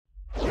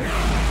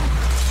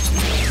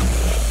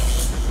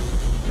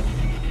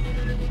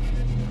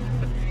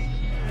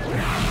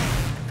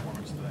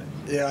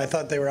Yeah, I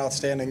thought they were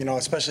outstanding,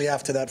 especially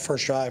after that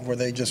first drive where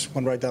they just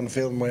went right down the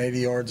field and went 80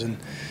 yards. And,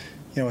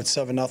 it's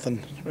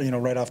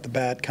 7-0, right off the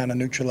bat, kind of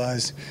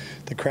neutralized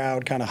the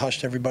crowd, kind of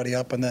hushed everybody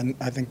up. And then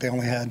I think they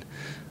only had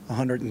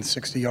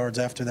 160 yards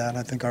after that.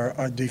 I think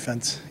our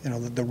defense,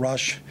 the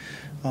rush,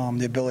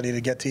 the ability to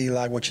get to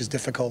Eli, which is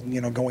difficult,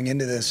 going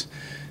into this.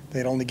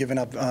 They'd only given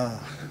up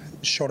a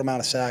short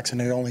amount of sacks,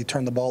 and they'd only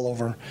turned the ball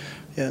over,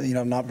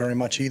 not very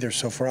much either.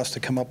 So for us to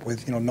come up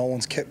with,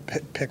 Nolan's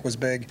pick was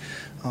big.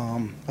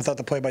 I thought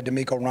the play by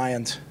D'Amico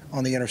Ryans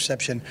on the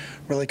interception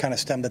really kind of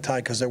stemmed the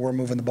tide because they were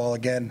moving the ball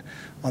again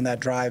on that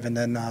drive. And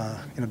then,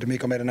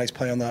 D'Amico made a nice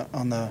play on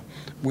the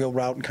wheel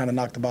route and kind of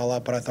knocked the ball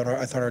out. But I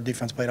thought our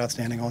defense played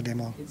outstanding all game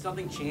long. Did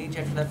something change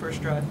after that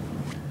first drive?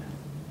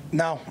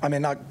 No,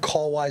 not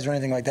call-wise or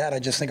anything like that. I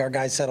just think our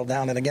guys settled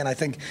down. And, again, I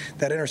think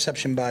that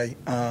interception by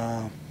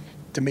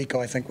D'Amico,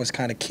 I think, was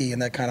kind of key,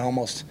 and that kind of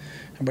almost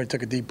everybody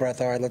took a deep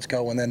breath. All right, let's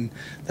go. And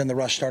then the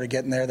rush started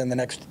getting there. Then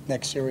the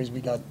next series,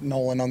 we got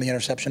Nolan on the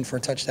interception for a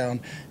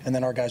touchdown, and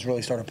then our guys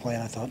really started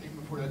playing, I thought.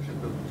 Before that,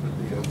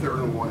 the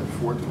 3rd and 1 and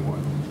 4th and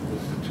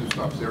 1, the two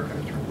stops there kind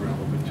of turned around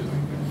a little bit,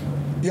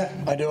 too. Yeah,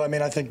 I do.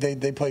 I think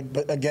they played,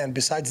 but again,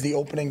 besides the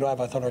opening drive,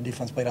 I thought our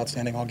defense played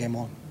outstanding all game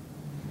long.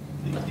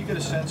 You get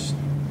a sense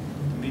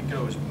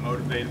D'Amico is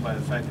motivated by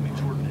the fact that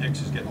Jordan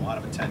Hicks is getting a lot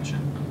of attention,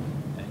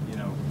 and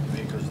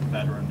D'Amico's the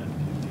veteran.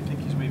 And do you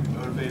think he's maybe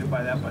motivated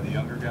by that, by the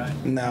younger guy?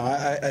 No,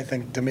 I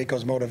think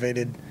D'Amico's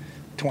motivated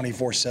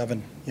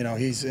 24/7.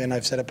 And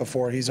I've said it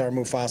before, he's our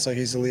Mufasa.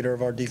 He's the leader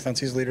of our defense.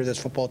 He's the leader of this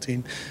football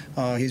team.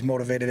 He's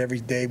motivated every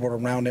day. We're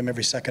around him.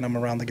 Every second I'm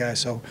around the guy.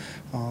 So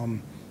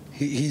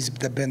he's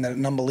been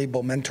an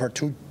unbelievable mentor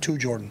to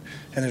Jordan.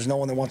 And there's no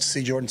one that wants to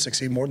see Jordan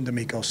succeed more than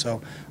D'Amico.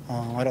 So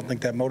I don't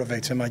think that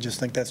motivates him. I just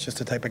think that's just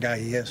the type of guy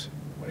he is.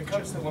 When it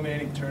comes to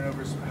eliminating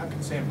turnovers, how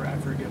can Sam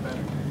Bradford get better?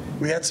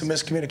 We had some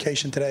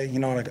miscommunication today,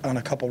 on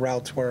a couple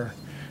routes where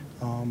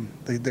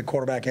the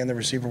quarterback and the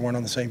receiver weren't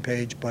on the same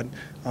page, but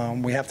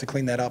we have to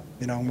clean that up.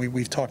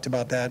 We've talked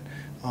about that.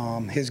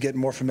 His getting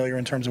more familiar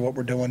in terms of what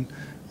we're doing,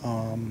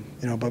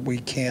 but we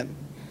can't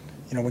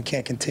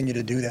continue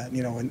to do that,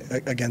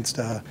 against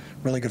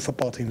really good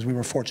football teams. We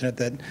were fortunate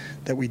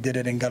that we did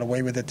it and got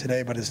away with it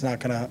today, but it's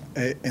not going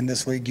to, in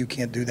this league, you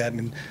can't do that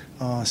and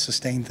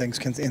sustain things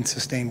and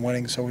sustain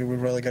winning. So we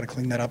really got to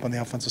clean that up on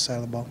the offensive side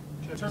of the ball.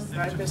 Is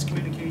that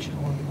miscommunication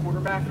on the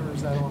quarterback, or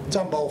is that on? It's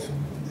on both.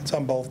 It's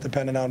on both,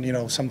 depending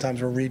on,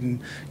 sometimes we're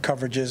reading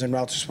coverages and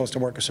routes are supposed to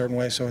work a certain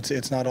way, so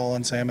it's not all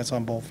on Sam, it's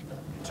on both.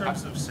 In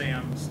terms of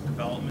Sam's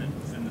development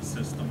within the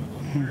system,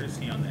 where is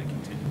he on that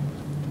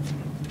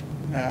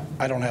continuum?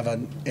 I don't have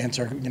an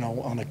answer,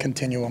 on a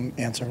continuum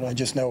answer. I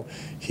just know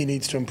he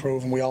needs to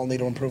improve, and we all need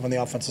to improve on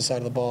the offensive side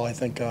of the ball. I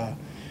think,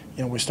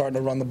 we're starting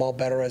to run the ball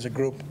better as a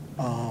group.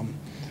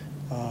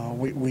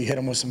 We hit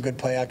him with some good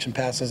play action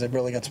passes. They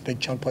really got some big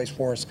chunk plays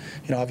for us.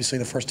 Obviously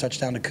the first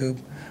touchdown to Coop.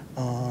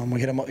 We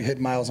hit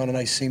Miles on a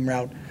nice seam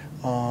route.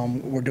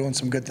 We're doing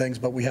some good things,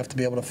 but we have to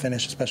be able to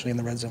finish, especially in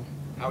the red zone.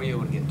 How are you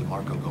able to get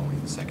DeMarco going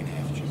in the second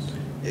half?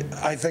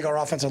 I think our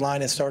offensive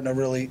line is starting to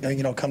really,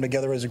 come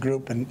together as a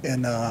group. And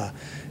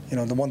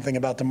the one thing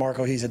about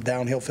DeMarco, he's a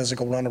downhill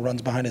physical runner,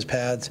 runs behind his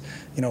pads.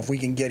 If we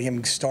can get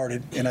him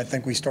started, and I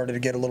think we started to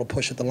get a little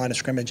push at the line of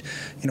scrimmage,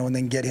 and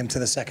then get him to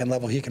the second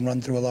level, he can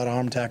run through a lot of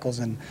arm tackles.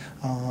 And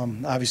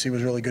obviously it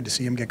was really good to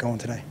see him get going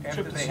today.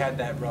 After they had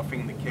that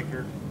roughing the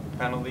kicker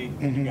penalty,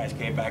 you guys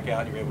came back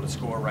out, you were able to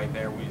score right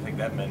there. What do you think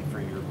that meant for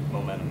your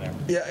momentum there?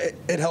 Yeah,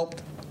 it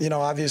helped.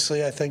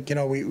 Obviously, I think,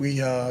 we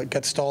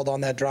got stalled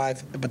on that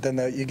drive, but then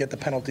you get the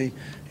penalty.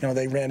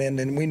 They ran in,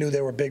 and we knew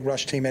they were a big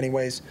rush team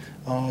anyways.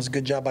 It was a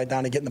good job by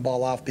Donnie getting the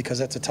ball off because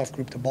that's a tough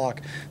group to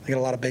block. They got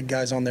a lot of big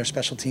guys on their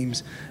special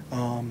teams.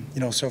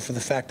 So for the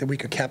fact that we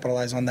could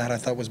capitalize on that, I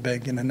thought was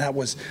big. And then that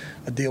was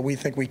a deal we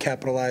think we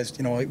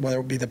capitalized, whether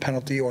it be the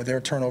penalty or their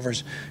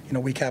turnovers,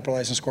 we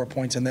capitalized and scored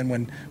points. And then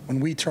when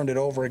we turned it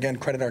over, again,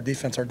 credit our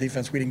defense.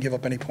 We didn't give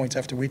up any points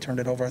after we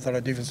turned it over. I thought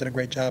our defense did a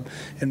great job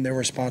in their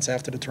response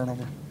after the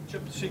turnover.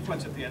 Chip, the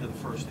sequence at the end of the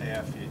first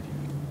half,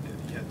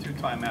 you had 2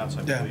 timeouts,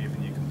 I believe,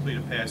 and you complete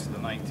a pass to the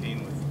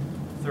 19 with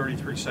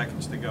 33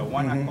 seconds to go.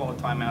 Why not call a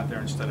timeout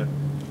there instead of?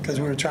 Because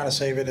we were trying to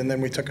save it, and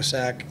then we took a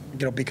sack,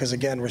 because,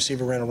 again, the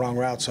receiver ran a wrong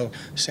route. So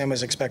Sam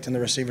was expecting the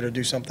receiver to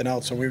do something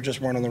else, so we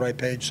just weren't on the right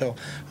page. So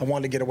I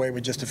wanted to get away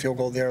with just a field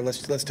goal there.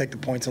 Let's take the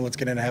points and let's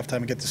get into halftime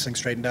and get this thing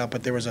straightened out.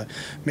 But there was a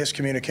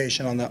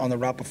miscommunication on the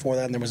route before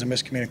that, and there was a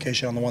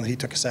miscommunication on the one that he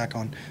took a sack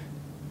on.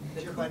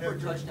 The Cooper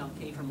touchdown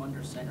came from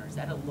under center. Is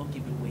that a look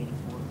you've been waiting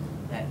for,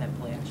 that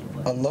play action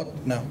play? A look?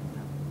 No.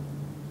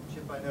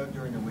 Chip, I know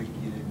during the week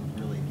you didn't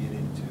really get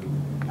into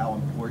how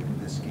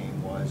important this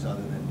game was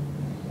other than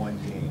one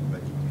game,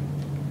 but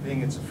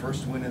being it's the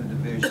first win in the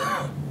division,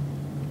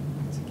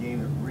 it's a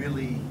game that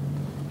really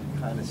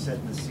kind of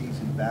set the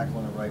season back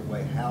on the right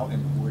way. How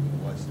important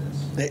was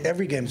this?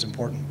 Every game's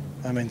important.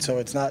 So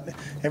it's not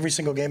every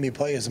single game you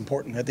play is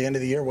important. At the end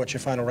of the year, what's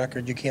your final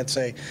record? You can't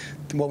say,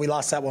 well, we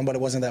lost that one, but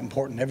it wasn't that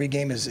important. Every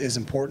game is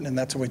important, and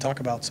that's what we talk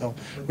about. So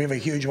we have a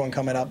huge one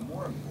coming up.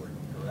 More important,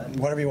 correct?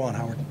 Whatever you want,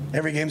 Howard.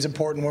 Every game's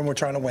important when we're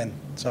trying to win.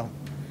 So.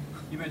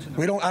 You mentioned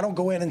I don't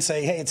go in and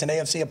say, hey, it's an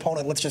AFC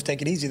opponent, let's just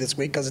take it easy this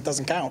week, because it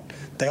doesn't count.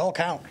 They all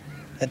count.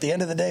 At the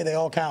end of the day, they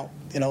all count.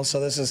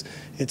 So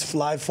it's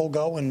live, full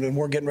go, and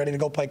we're getting ready to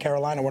go play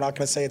Carolina. We're not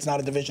going to say it's not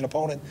a division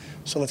opponent,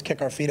 so let's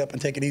kick our feet up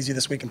and take it easy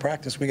this week in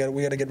practice. We got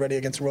to get ready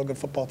against a real good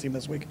football team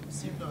this week. It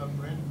seemed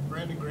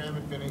Brandon Graham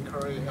and Vinny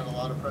Curry had a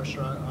lot of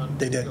pressure on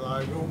They did.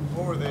 Eli.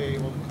 What were they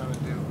able to kind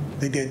of do?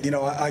 They did.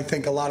 I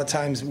think a lot of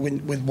times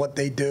with what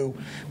they do,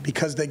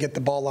 because they get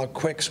the ball out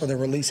quick, so they're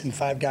releasing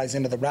 5 guys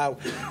into the route,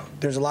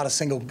 there's a lot of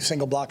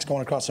single blocks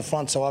going across the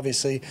front. So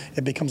obviously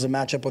it becomes a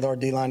matchup with our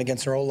D-line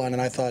against their O-line.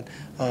 And I thought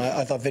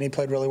Vinny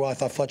played really well. I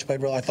thought Fletch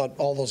played well. I thought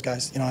all those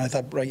guys. I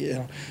thought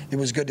it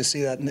was good to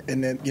see that.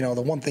 And then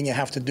the one thing you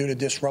have to do to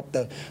disrupt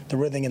the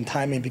rhythm and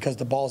timing, because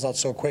the ball's out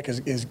so quick,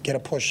 is get a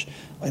push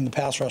in the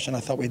pass rush. And I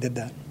thought we did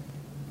that.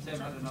 Sam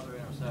had another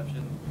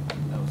interception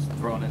that was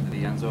thrown into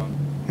the end zone.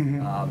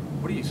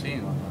 What are you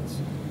seeing on this?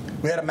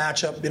 We had a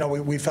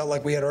matchup. We felt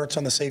like we had Ertz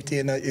on the safety,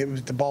 and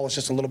the ball was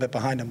just a little bit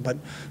behind him. But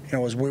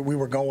as we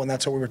were going,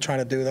 that's what we were trying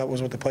to do. That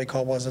was what the play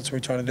call was. That's what we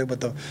were trying to do.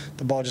 But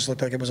the ball just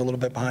looked like it was a little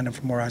bit behind him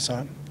from where I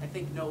saw it. I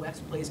think no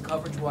X plays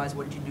coverage-wise.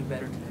 What did you do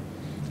better today?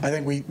 I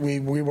think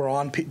we were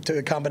on to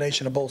a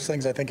combination of both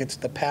things. I think it's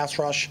the pass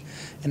rush,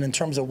 and in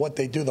terms of what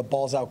they do, the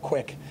ball's out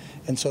quick.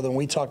 And so then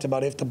we talked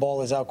about if the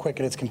ball is out quick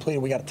and it's completed,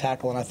 we got to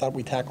tackle, and I thought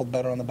we tackled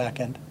better on the back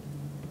end.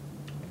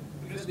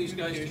 these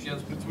guys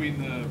together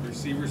between the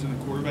receivers and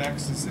the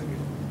quarterbacks,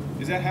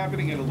 is that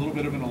happening at a little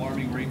bit of an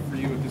alarming rate for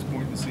you at this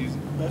point in the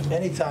season?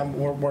 Anytime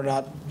we're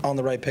not on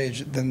the right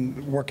page,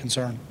 then we're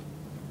concerned.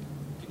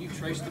 Can you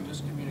trace the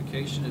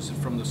miscommunication? Is it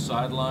from the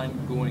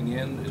sideline going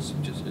in? Is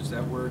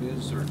that where it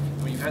is? Or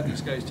I mean, you've had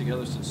these guys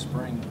together since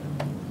spring.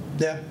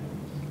 Yeah,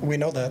 we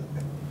know that.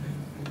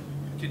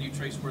 Can you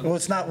trace where? Well,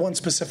 it's not one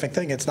specific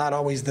thing. It's not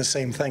always the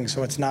same thing.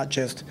 So it's not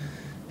just,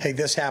 hey,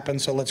 this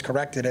happened, so let's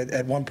correct it.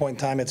 At one point in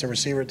time, it's a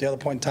receiver. At the other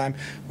point in time,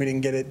 we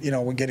didn't get it.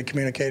 We get it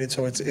communicated.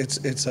 So it's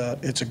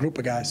a group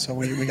of guys. So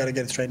we got to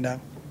get it straightened out.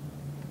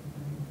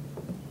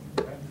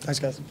 Thanks,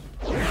 guys.